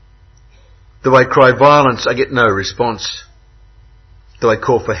Though I cry violence, I get no response. Though I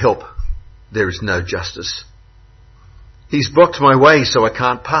call for help, there is no justice. He's blocked my way so I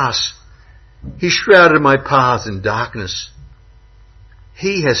can't pass. He shrouded my paths in darkness.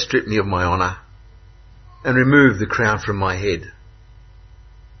 He has stripped me of my honour and removed the crown from my head.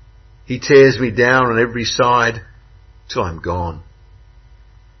 He tears me down on every side till I'm gone.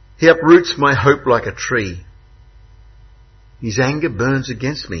 He uproots my hope like a tree. His anger burns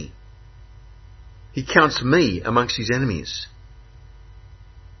against me. He counts me amongst his enemies.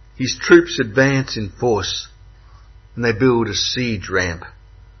 His troops advance in force, and they build a siege ramp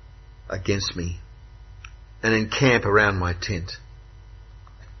against me and encamp around my tent.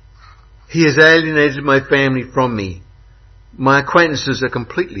 He has alienated my family from me. My acquaintances are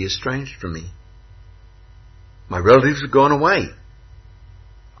completely estranged from me. My relatives have gone away.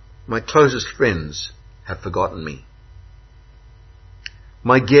 My closest friends have forgotten me.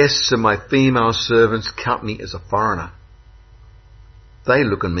 My guests and my female servants count me as a foreigner. They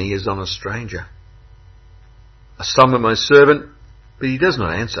look on me as on a stranger. I summon my servant, but he does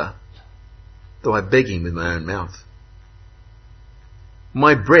not answer, though I beg him with my own mouth.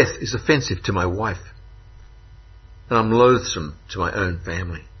 My breath is offensive to my wife, and I'm loathsome to my own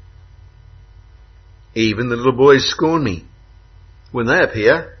family. Even the little boys scorn me. When I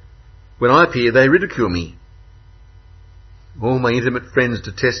appear, they ridicule me. All my intimate friends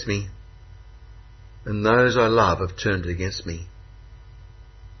detest me, and those I love have turned against me.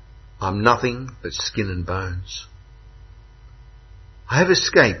 I'm nothing but skin and bones. I have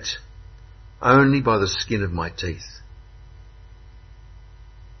escaped only by the skin of my teeth.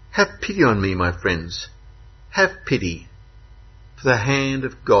 Have pity on me, my friends. Have pity, for the hand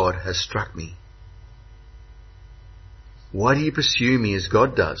of God has struck me. Why do you pursue me as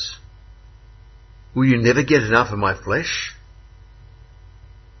God does? Will you never get enough of my flesh?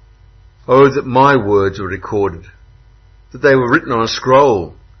 Oh, that my words were recorded, that they were written on a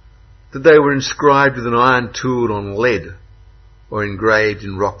scroll, that they were inscribed with an iron tool on lead, or engraved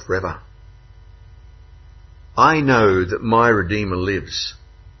in rock forever. I know that my Redeemer lives,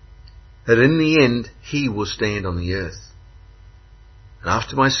 that in the end he will stand on the earth. And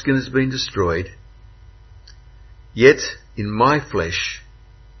after my skin has been destroyed, yet in my flesh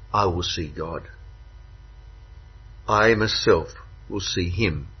I will see God. I myself will see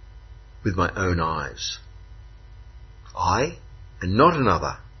him with my own eyes. I, and not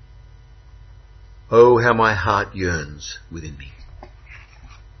another. Oh, how my heart yearns within me.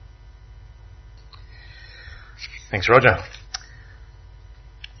 Thanks, Roger.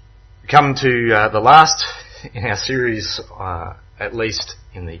 We come to the last in our series, at least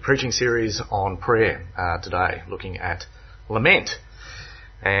in the preaching series on prayer today, looking at lament.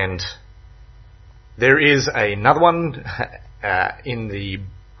 And there is another one in the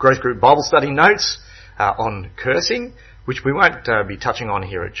Growth Group Bible Study notes on cursing, which we won't be touching on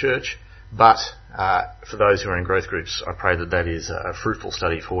here at church, but for those who are in growth groups, I pray that that is a fruitful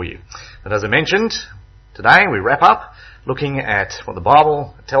study for you. And as I mentioned, today we wrap up looking at what the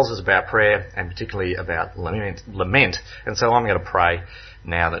Bible tells us about prayer and particularly about lament. And so I'm going to pray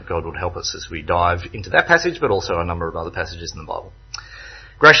now that God would help us as we dive into that passage, but also a number of other passages in the Bible.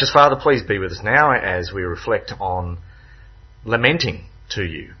 Gracious Father, please be with us now as we reflect on lamenting to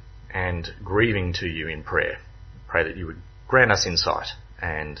you and grieving to you in prayer. Pray that you would grant us insight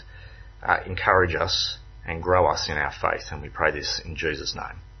and encourage us and grow us in our faith. And we pray this in Jesus'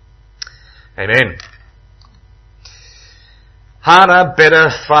 name. Amen. Harder, better,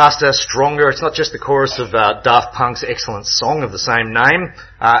 faster, stronger. It's not just the chorus of Daft Punk's excellent song of the same name.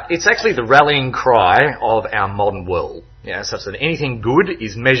 It's actually the rallying cry of our modern world. Such that anything good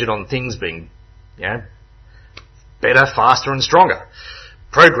is measured on things being, better, faster and stronger.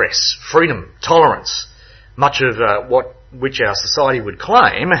 Progress, freedom, tolerance. Much of which our society would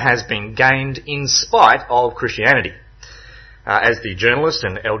claim has been gained in spite of Christianity. As the journalist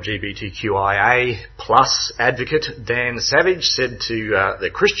and LGBTQIA plus advocate Dan Savage said to the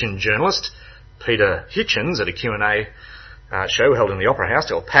Christian journalist Peter Hitchens at a Q&A show held in the Opera House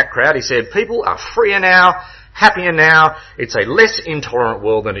to a packed crowd, he said, "People are freer now, happier now. It's a less intolerant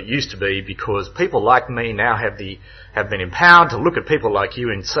world than it used to be because people like me now have been empowered to look at people like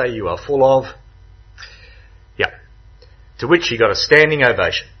you and say you are full of..." Yeah. To which he got a standing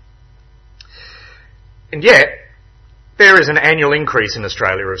ovation. And yet, there is an annual increase in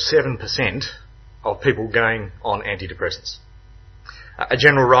Australia of 7% of people going on antidepressants. A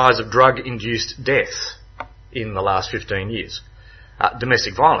general rise of drug-induced death in the last 15 years.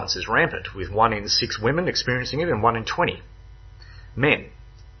 Domestic violence is rampant, with 1 in 6 women experiencing it and 1 in 20 men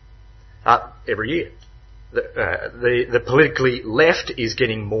every year. The politically left is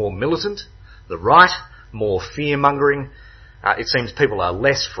getting more militant. the right, more fear-mongering. It seems people are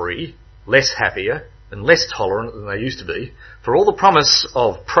less free, less happier, and less tolerant than they used to be. For all the promise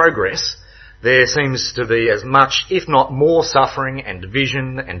of progress, there seems to be as much, if not more, suffering and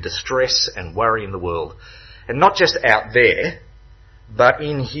division and distress and worry in the world. And not just out there, but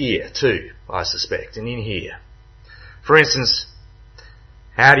in here too, I suspect, and in here. For instance,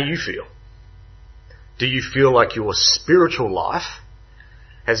 how do you feel? Do you feel like your spiritual life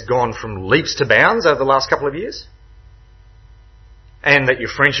has gone from leaps to bounds over the last couple of years? And that your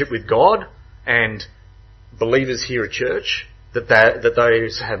friendship with God and believers here at church, that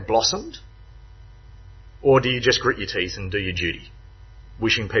those have blossomed? Or do you just grit your teeth and do your duty,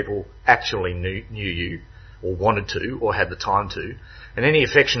 wishing people actually knew you, or wanted to, or had the time to, and any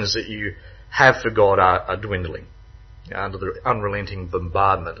affections that you have for God are dwindling under the unrelenting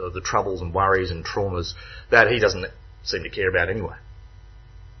bombardment of the troubles and worries and traumas that he doesn't seem to care about anyway.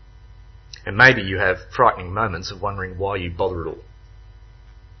 And maybe you have frightening moments of wondering why you bother at all,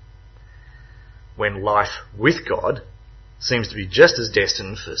 when life with God seems to be just as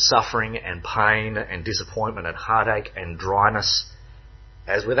destined for suffering and pain and disappointment and heartache and dryness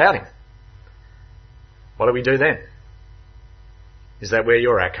as without him. What do we do then? Is that where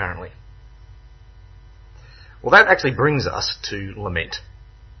you're at currently? Well, that actually brings us to lament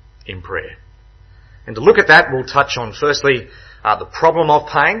in prayer. And to look at that, we'll touch on firstly the problem of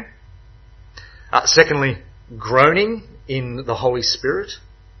pain. Secondly, groaning in the Holy Spirit.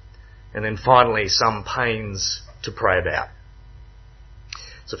 And then finally, some pains to pray about.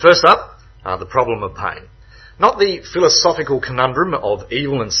 So first up, the problem of pain. Not the philosophical conundrum of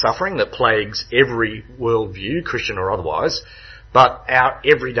evil and suffering that plagues every worldview, Christian or otherwise, but our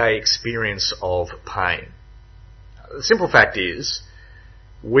everyday experience of pain. The simple fact is,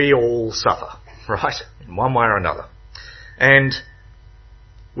 we all suffer, right? In one way or another. And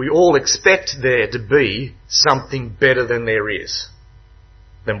we all expect there to be something better than there is,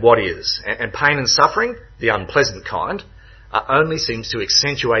 than what is. And pain and suffering, the unpleasant kind, only seems to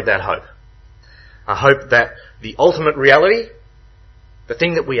accentuate that hope. A hope that the ultimate reality, the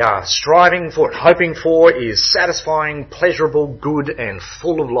thing that we are striving for and hoping for, is satisfying, pleasurable, good, and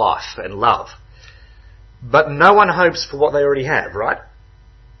full of life and love. But no one hopes for what they already have, right?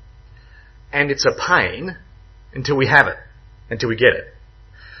 And it's a pain until we have it, until we get it.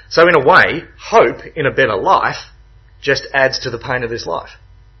 So in a way, hope in a better life just adds to the pain of this life.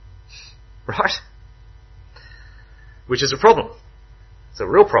 Right? Which is a problem. It's a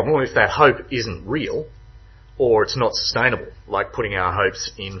real problem if that hope isn't real, or it's not sustainable, like putting our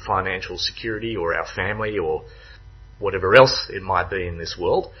hopes in financial security or our family or whatever else it might be in this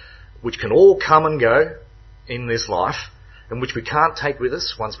world, which can all come and go in this life, and which we can't take with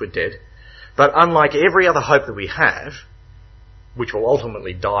us once we're dead. But unlike every other hope that we have, which will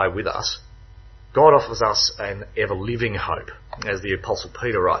ultimately die with us, God offers us an ever-living hope, as the Apostle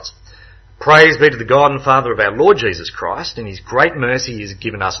Peter writes. Praise be to the God and Father of our Lord Jesus Christ. In his great mercy he has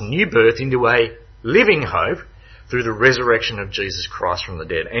given us new birth into a living hope through the resurrection of Jesus Christ from the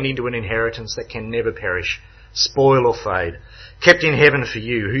dead, and into an inheritance that can never perish, spoil or fade, kept in heaven for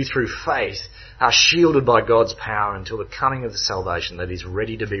you, who through faith are shielded by God's power until the coming of the salvation that is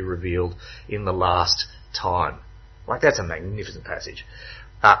ready to be revealed in the last time. Like, that's a magnificent passage.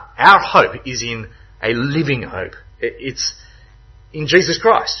 Our hope is in a living hope. It's in Jesus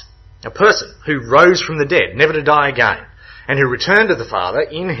Christ, a person who rose from the dead, never to die again, and who returned to the Father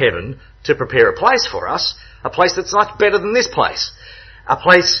in heaven to prepare a place for us, a place that's much better than this place, a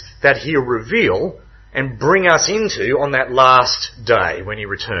place that he'll reveal and bring us into on that last day when he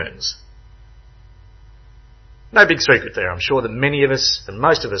returns. No big secret there. I'm sure that many of us and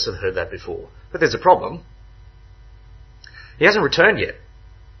most of us have heard that before. But there's a problem. He hasn't returned yet.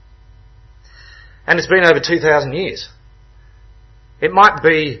 And it's been over 2,000 years. It might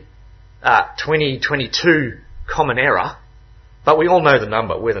be 2022 Common Era, but we all know the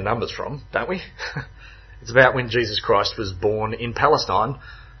number, where the number's from, don't we? It's about when Jesus Christ was born in Palestine.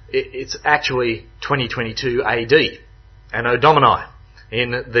 It's actually 2022 AD, Anno Domini,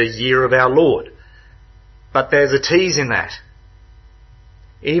 in the year of our Lord. But there's a tease in that,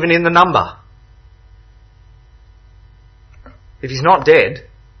 even in the number. If he's not dead,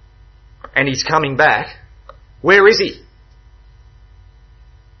 and he's coming back, where is he?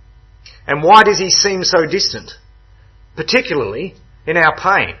 And why does he seem so distant? Particularly in our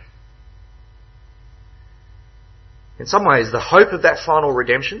pain. In some ways, the hope of that final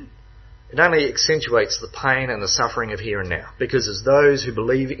redemption, it only accentuates the pain and the suffering of here and now. Because as those who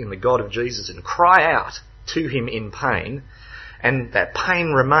believe in the God of Jesus and cry out to him in pain, and that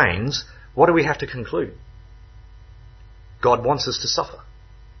pain remains, what do we have to conclude? God wants us to suffer.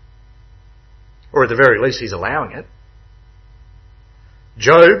 Or at the very least, he's allowing it.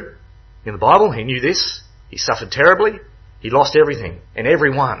 Job, in the Bible, he knew this. He suffered terribly. He lost everything and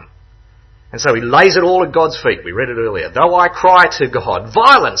everyone. And so he lays it all at God's feet. We read it earlier. Though I cry to God,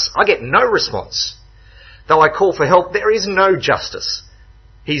 violence, I get no response. Though I call for help, there is no justice.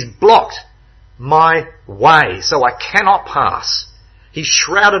 He's blocked my way, so I cannot pass. He's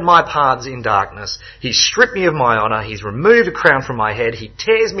shrouded my paths in darkness. He's stripped me of my honour. He's removed a crown from my head. He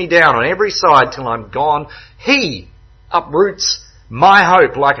tears me down on every side till I'm gone. He uproots my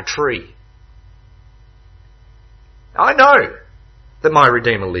hope like a tree. I know that my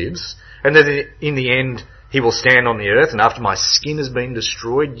Redeemer lives, and that in the end he will stand on the earth, and after my skin has been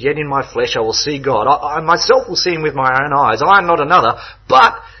destroyed, yet in my flesh I will see God. I myself will see him with my own eyes. I am not another,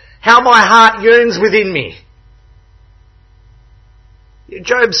 but how my heart yearns within me.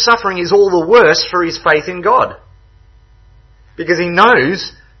 Job's suffering is all the worse for his faith in God, because he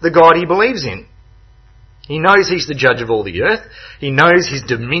knows the God he believes in. He knows he's the judge of all the earth. He knows his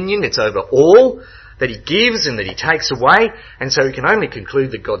dominion, it's over all, that he gives and that he takes away, and so he can only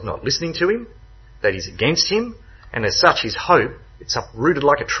conclude that God's not listening to him, that he's against him, and as such his hope, it's uprooted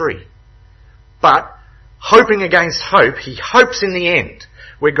like a tree. But, hoping against hope, he hopes in the end,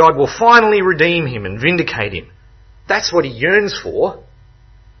 where God will finally redeem him and vindicate him. That's what he yearns for,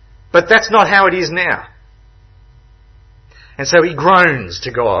 but that's not how it is now. And so he groans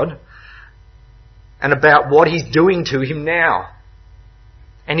to God, and about what he's doing to him now.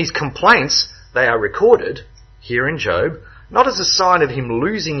 And his complaints, they are recorded here in Job, not as a sign of him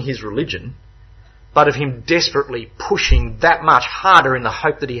losing his religion, but of him desperately pushing that much harder in the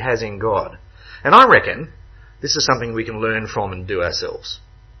hope that he has in God. And I reckon this is something we can learn from and do ourselves.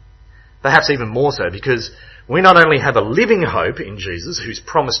 Perhaps even more so, because we not only have a living hope in Jesus, who's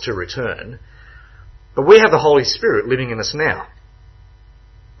promised to return, but we have the Holy Spirit living in us now.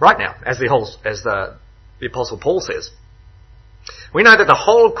 Right now, as the Apostle Paul says. We know that the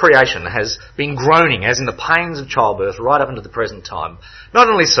whole of creation has been groaning, as in the pains of childbirth, right up unto the present time. Not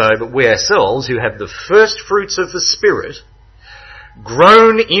only so, but we ourselves, who have the first fruits of the Spirit,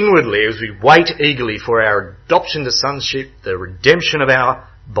 groan inwardly as we wait eagerly for our adoption to sonship, the redemption of our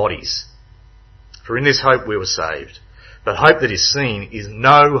bodies. For in this hope we were saved. But hope that is seen is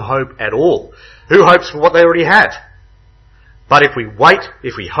no hope at all. Who hopes for what they already have? But if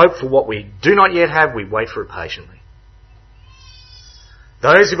we hope for what we do not yet have, we wait for it patiently.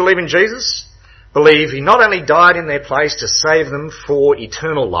 Those who believe in Jesus believe he not only died in their place to save them for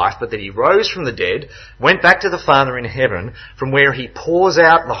eternal life, but that he rose from the dead, went back to the Father in heaven, from where he pours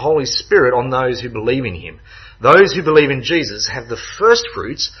out the Holy Spirit on those who believe in him. Those who believe in Jesus have the first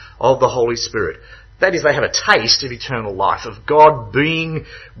fruits of the Holy Spirit. That is, they have a taste of eternal life, of God being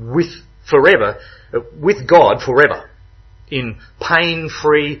with God forever, in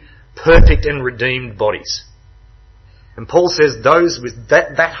pain-free, perfect and redeemed bodies. And Paul says those with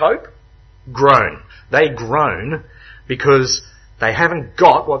that hope groan. They groan because they haven't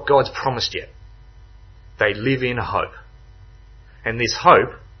got what God's promised yet. They live in hope. And this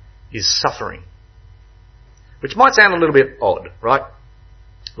hope is suffering. Which might sound a little bit odd, right?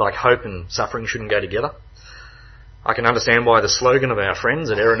 Like hope and suffering shouldn't go together. I can understand why the slogan of our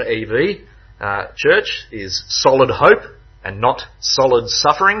friends at Erin EV Church is solid hope and not solid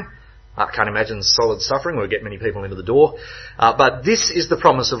suffering. I can't imagine solid suffering will get many people into the door. But this is the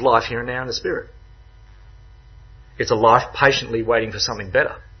promise of life here and now in the Spirit. It's a life patiently waiting for something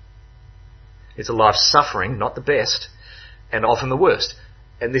better. It's a life suffering, not the best, and often the worst.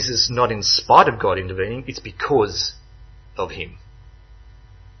 And this is not in spite of God intervening, it's because of him.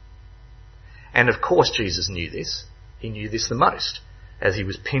 And of course Jesus knew this. He knew this the most, as he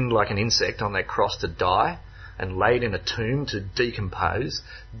was pinned like an insect on that cross to die, and laid in a tomb to decompose.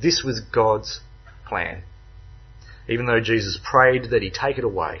 This was God's plan. Even though Jesus prayed that he take it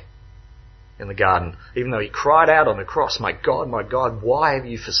away in the garden, even though he cried out on the cross, my God, why have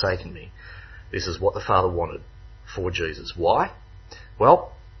you forsaken me? This is what the Father wanted for Jesus. Why?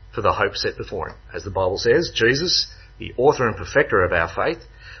 Well, for the hope set before him. As the Bible says, Jesus, the author and perfecter of our faith,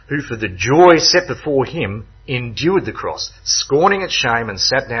 who for the joy set before him endured the cross, scorning its shame, and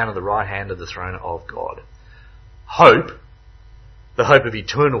sat down at the right hand of the throne of God. Hope, the hope of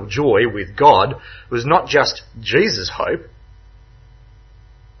eternal joy with God, was not just Jesus' hope,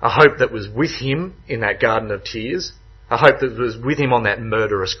 a hope that was with him in that garden of tears, a hope that was with him on that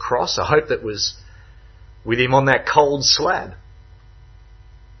murderous cross, a hope that was with him on that cold slab.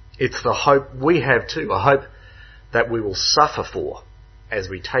 It's the hope we have too, a hope that we will suffer for as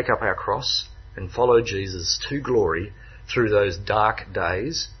we take up our cross and follow Jesus to glory through those dark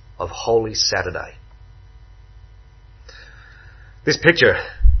days of Holy Saturday. This picture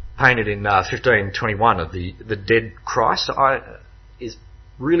painted in 1521 of the dead Christ is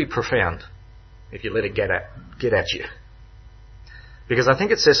really profound if you let it get at you. Because I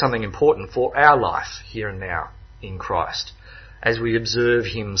think it says something important for our life here and now in Christ as we observe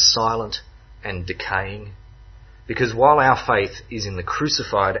him silent and decaying. Because while our faith is in the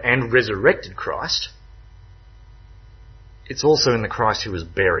crucified and resurrected Christ, it's also in the Christ who was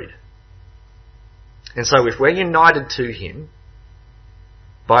buried. And so if we're united to him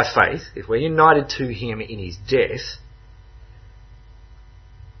by faith, if we're united to him in his death,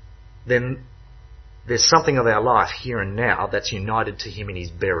 then there's something of our life here and now that's united to him in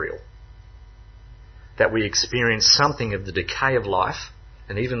his burial. That we experience something of the decay of life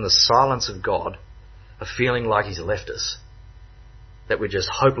and even the silence of God, of feeling like he's left us. That we're just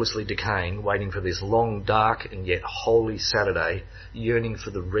hopelessly decaying, waiting for this long, dark and yet holy Saturday, yearning for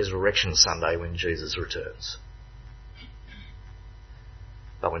the resurrection Sunday when Jesus returns.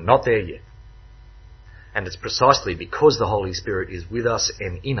 But we're not there yet. And it's precisely because the Holy Spirit is with us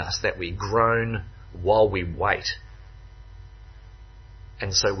and in us that we groan while we wait.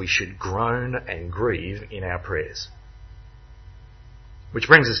 And so we should groan and grieve in our prayers. Which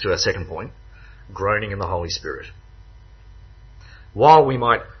brings us to our second point, groaning in the Holy Spirit. While we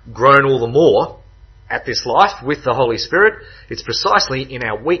might groan all the more at this life with the Holy Spirit, it's precisely in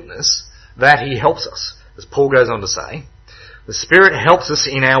our weakness that he helps us. As Paul goes on to say, the Spirit helps us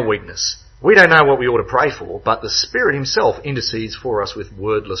in our weakness. We don't know what we ought to pray for, but the Spirit himself intercedes for us with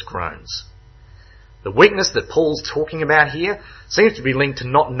wordless groans. The weakness that Paul's talking about here seems to be linked to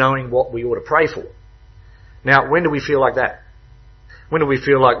not knowing what we ought to pray for. Now, when do we feel like that? When do we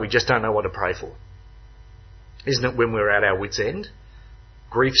feel like we just don't know what to pray for? Isn't it when we're at our wits' end?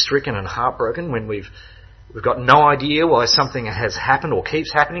 Grief-stricken and heartbroken, when we've got no idea why something has happened or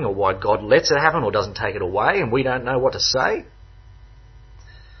keeps happening, or why God lets it happen or doesn't take it away, and we don't know what to say?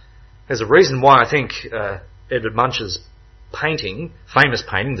 There's a reason why I think Edvard Munch's painting, famous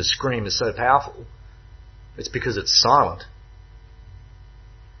painting, The Scream, is so powerful. It's because it's silent.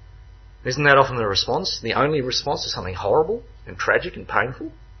 Isn't that often the response? The only response to something horrible and tragic and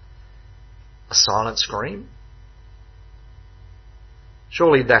painful? A silent scream?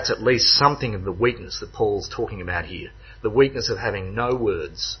 Surely that's at least something of the weakness that Paul's talking about here. The weakness of having no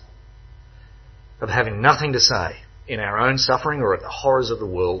words, of having nothing to say in our own suffering or at the horrors of the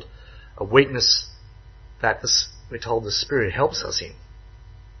world. A weakness that we're told the Spirit helps us in.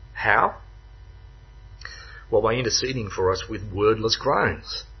 How? Well, by interceding for us with wordless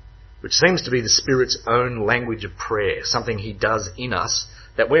groans, which seems to be the Spirit's own language of prayer, something he does in us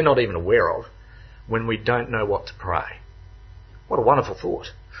that we're not even aware of when we don't know what to pray. What a wonderful thought,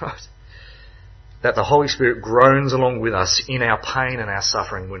 right? That the Holy Spirit groans along with us in our pain and our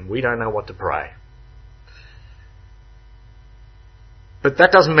suffering when we don't know what to pray. But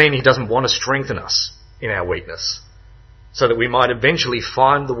that doesn't mean he doesn't want to strengthen us in our weakness, so that we might eventually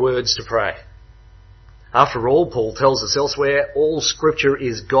find the words to pray. After all, Paul tells us elsewhere, all Scripture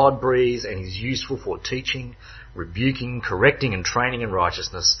is God-breathed and is useful for teaching, rebuking, correcting and training in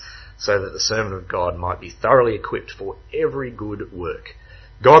righteousness, so that the servant of God might be thoroughly equipped for every good work.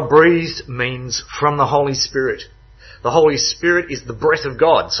 God-breathed means from the Holy Spirit. The Holy Spirit is the breath of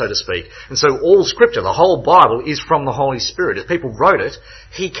God, so to speak. And so all Scripture, the whole Bible, is from the Holy Spirit. If people wrote it,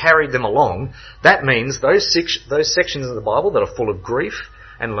 he carried them along. That means those sections of the Bible that are full of grief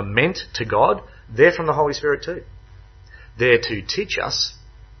and lament to God, they're from the Holy Spirit too. They're to teach us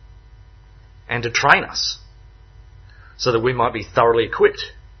and to train us so that we might be thoroughly equipped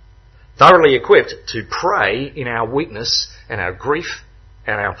to pray in our weakness and our grief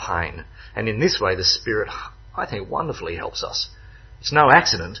and our pain. And in this way, the Spirit, I think, wonderfully helps us. It's no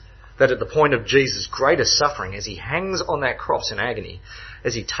accident that at the point of Jesus' greatest suffering, as he hangs on that cross in agony,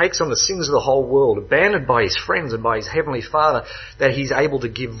 as he takes on the sins of the whole world, abandoned by his friends and by his heavenly Father, that he's able to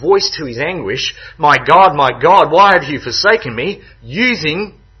give voice to his anguish, my God, why have you forsaken me?"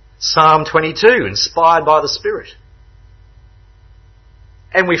 using Psalm 22, inspired by the Spirit.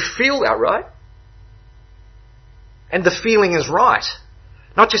 And we feel that, right? And the feeling is right.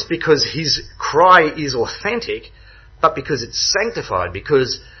 Not just because his cry is authentic, but because it's sanctified,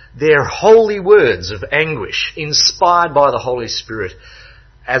 because they're holy words of anguish, inspired by the Holy Spirit,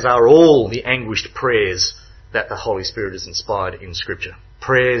 as are all the anguished prayers that the Holy Spirit has inspired in Scripture.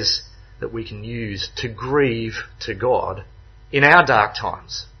 Prayers that we can use to grieve to God in our dark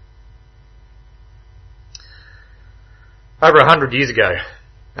times. Over 100 years ago,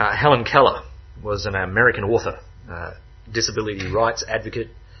 Helen Keller was an American author, disability rights advocate,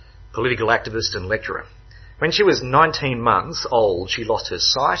 political activist and lecturer. When she was 19 months old, she lost her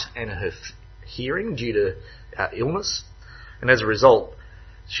sight and her hearing due to illness, and as a result,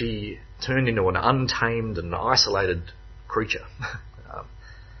 she turned into an untamed and isolated creature.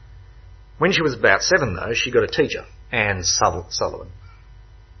 When she was about 7, though, she got a teacher, Anne Sullivan.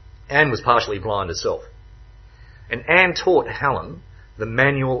 Anne was partially blind herself. And Anne taught Helen the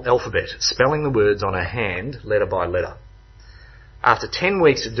manual alphabet, spelling the words on her hand, letter by letter. After 10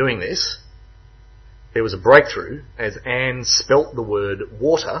 weeks of doing this, there was a breakthrough as Anne spelt the word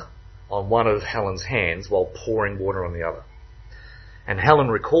water on one of Helen's hands while pouring water on the other. And Helen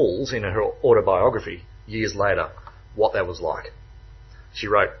recalls in her autobiography, years later, what that was like. She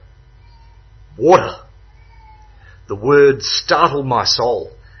wrote, "Water! The word startled my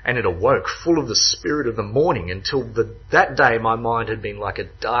soul, and it awoke full of the spirit of the morning until that day my mind had been like a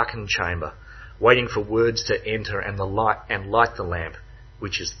darkened chamber, waiting for words to enter and light the lamp,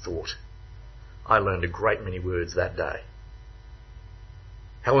 which is thought. I learned a great many words that day."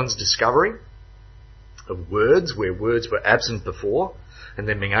 Helen's discovery of words where words were absent before, and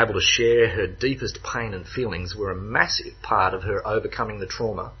then being able to share her deepest pain and feelings, were a massive part of her overcoming the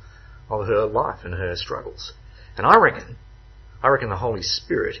trauma of her life and her struggles. And I reckon the Holy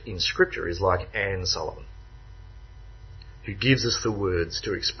Spirit in Scripture is like Anne Sullivan, who gives us the words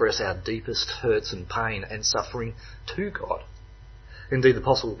to express our deepest hurts and pain and suffering to God. Indeed, the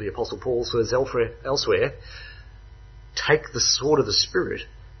Apostle Paul says elsewhere, "Take the sword of the Spirit,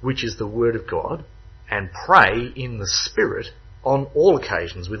 which is the Word of God, and pray in the Spirit on all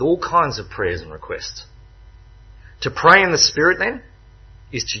occasions with all kinds of prayers and requests." To pray in the Spirit, then,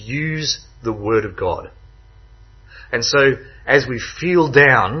 is to use the Word of God. And so, as we feel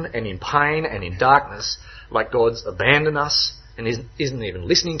down and in pain and in darkness, like God's abandoned us and isn't even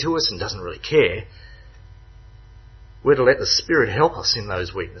listening to us and doesn't really care, we're to let the Spirit help us in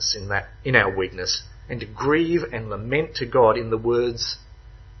those weakness, in our weakness, and to grieve and lament to God in the words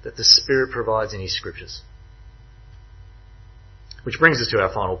that the Spirit provides in His Scriptures. Which brings us to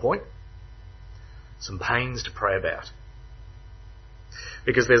our final point, some pains to pray about.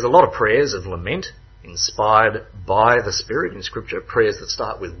 Because there's a lot of prayers of lament inspired by the Spirit in Scripture, prayers that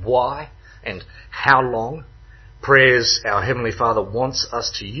start with why and how long, prayers our Heavenly Father wants us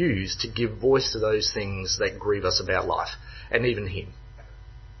to use to give voice to those things that grieve us about life, and even Him.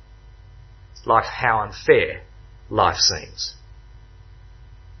 Like how unfair life seems.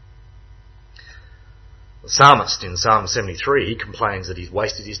 The psalmist in Psalm 73, he complains that he's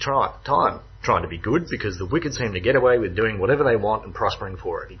wasted his time trying to be good because the wicked seem to get away with doing whatever they want and prospering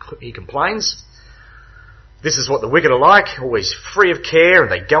for it. He complains, "This is what the wicked are like, always free of care,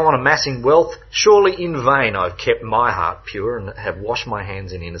 and they go on amassing wealth. Surely in vain I've kept my heart pure and have washed my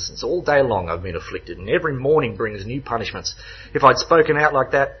hands in innocence. All day long I've been afflicted, and every morning brings new punishments. If I'd spoken out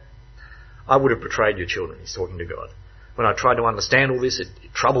like that, I would have betrayed your children." He's talking to God. "When I tried to understand all this, it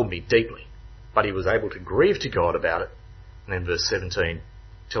troubled me deeply." But he was able to grieve to God about it. And then verse 17,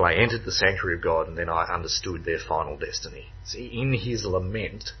 "Till I entered the sanctuary of God, and then I understood their final destiny." See, in his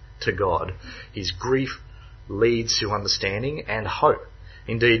lament to God, his grief leads to understanding and hope.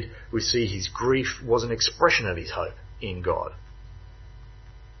 Indeed, we see his grief was an expression of his hope in God.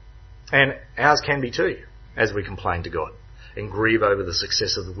 And ours can be too, as we complain to God and grieve over the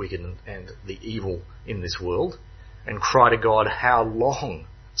success of the wicked and the evil in this world, and cry to God, "How long,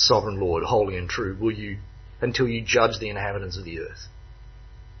 Sovereign Lord, holy and true, will you, until you judge the inhabitants of the earth?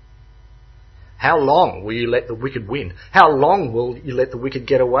 How long will you let the wicked win? How long will you let the wicked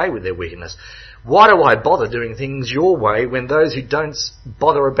get away with their wickedness? Why do I bother doing things your way when those who don't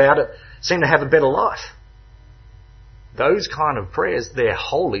bother about it seem to have a better life?" Those kind of prayers, they're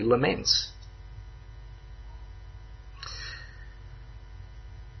holy laments.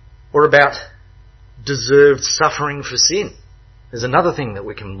 Or about deserved suffering for sin. There's another thing that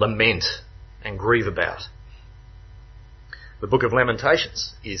we can lament and grieve about. The book of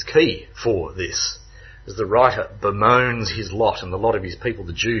Lamentations is key for this, as the writer bemoans his lot and the lot of his people,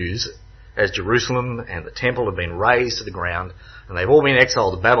 the Jews, as Jerusalem and the temple have been razed to the ground, and they've all been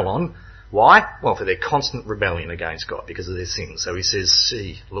exiled to Babylon. Why? Well, for their constant rebellion against God, because of their sins. So he says,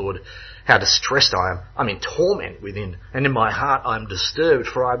 "See, Lord, how distressed I am. I'm in torment within, and in my heart I am disturbed,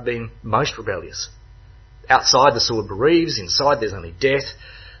 for I have been most rebellious. Outside the sword bereaves, inside there's only death.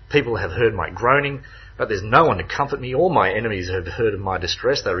 People have heard my groaning, but there's no one to comfort me. All my enemies have heard of my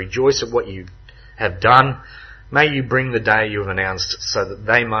distress. They rejoice at what you have done. May you bring the day you have announced, so that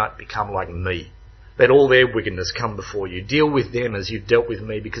they might become like me. Let all their wickedness come before you. Deal with them as you dealt with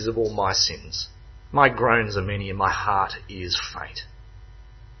me because of all my sins. My groans are many and my heart is faint."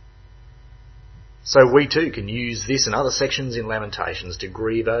 So we too can use this and other sections in Lamentations to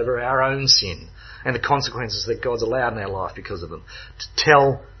grieve over our own sin and the consequences that God's allowed in our life because of them. To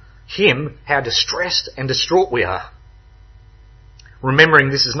tell Him how distressed and distraught we are. Remembering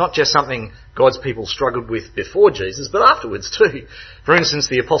this is not just something God's people struggled with before Jesus, but afterwards too. For instance,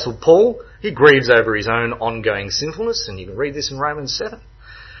 the Apostle Paul, he grieves over his own ongoing sinfulness, and you can read this in Romans 7.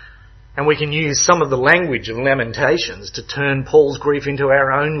 And we can use some of the language of Lamentations to turn Paul's grief into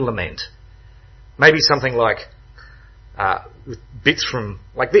our own lament. Maybe something like, with bits from,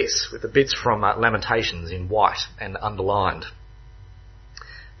 like this, with the bits from Lamentations in white and underlined.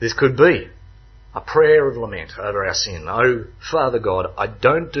 This could be a prayer of lament over our sin. Oh, Father God, I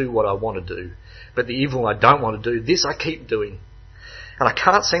don't do what I want to do, but the evil I don't want to do, this I keep doing. And I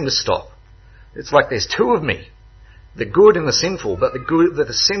can't seem to stop. It's like there's two of me, the good and the sinful, but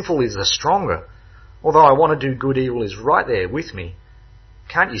the sinful is the stronger. Although I want to do good, evil is right there with me.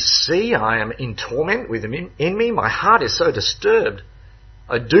 Can't you see I am in torment within me? My heart is so disturbed.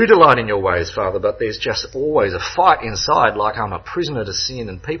 I do delight in your ways, Father, but there's just always a fight inside, like I'm a prisoner to sin,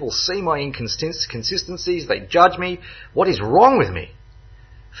 and people see my inconsistencies, they judge me. What is wrong with me?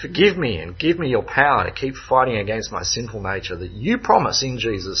 Forgive me and give me your power to keep fighting against my sinful nature that you promise in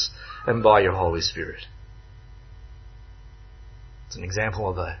Jesus and by your Holy Spirit. It's an example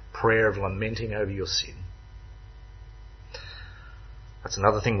of a prayer of lamenting over your sin. That's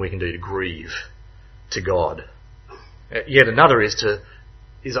another thing we can do to grieve to God. Yet another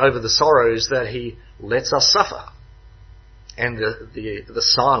is over the sorrows that he lets us suffer, and the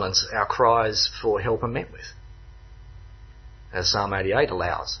silence our cries for help are met with, as Psalm 88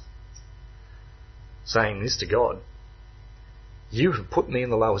 allows, saying this to God: you have put me in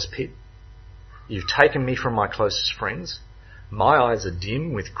the lowest pit. You've taken me from my closest friends. My eyes are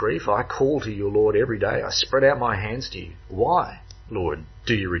dim with grief. I call to you, Lord, every day. I spread out my hands to you. Why, Lord,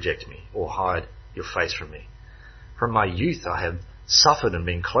 do you reject me or hide your face from me? From my youth I have suffered and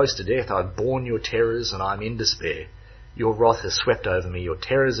been close to death. I've borne your terrors and I'm in despair. Your wrath has swept over me. Your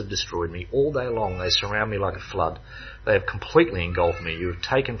terrors have destroyed me. All day long they surround me like a flood. They have completely engulfed me. You have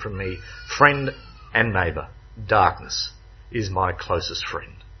taken from me friend and neighbour. Darkness is my closest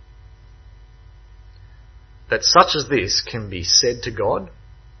friend. That such as this can be said to God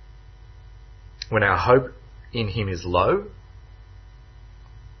when our hope in him is low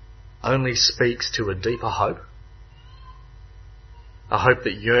only speaks to a deeper hope. A hope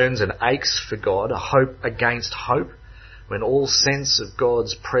that yearns and aches for God, a hope against hope, when all sense of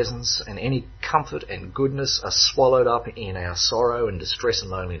God's presence and any comfort and goodness are swallowed up in our sorrow and distress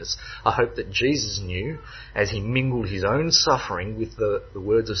and loneliness. A hope that Jesus knew as he mingled his own suffering with the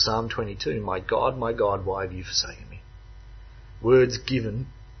words of Psalm 22, my God, why have you forsaken me? Words given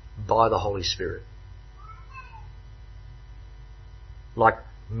by the Holy Spirit. Like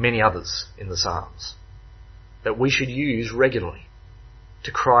many others in the Psalms, that we should use regularly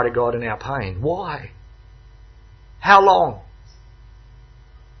to cry to God in our pain. Why? How long?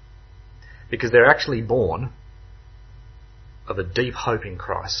 Because they're actually born of a deep hope in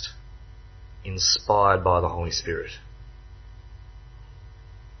Christ, inspired by the Holy Spirit.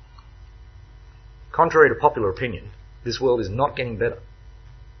 Contrary to popular opinion, this world is not getting better.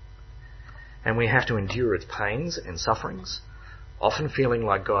 And we have to endure its pains and sufferings, often feeling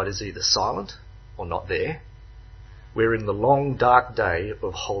like God is either silent or not there. We're in the long, dark day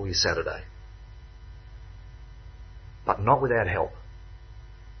of Holy Saturday. But not without help.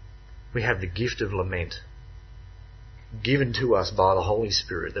 We have the gift of lament, given to us by the Holy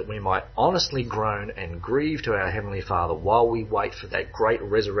Spirit, that we might honestly groan and grieve to our Heavenly Father while we wait for that great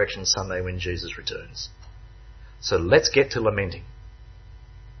resurrection Sunday when Jesus returns. So let's get to lamenting.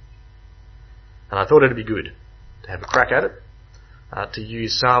 And I thought it'd be good to have a crack at it, to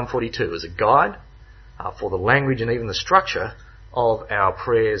use Psalm 42 as a guide for the language and even the structure of our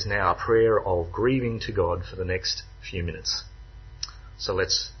prayers now, a prayer of grieving to God for the next few minutes. So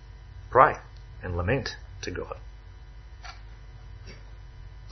let's pray and lament to God.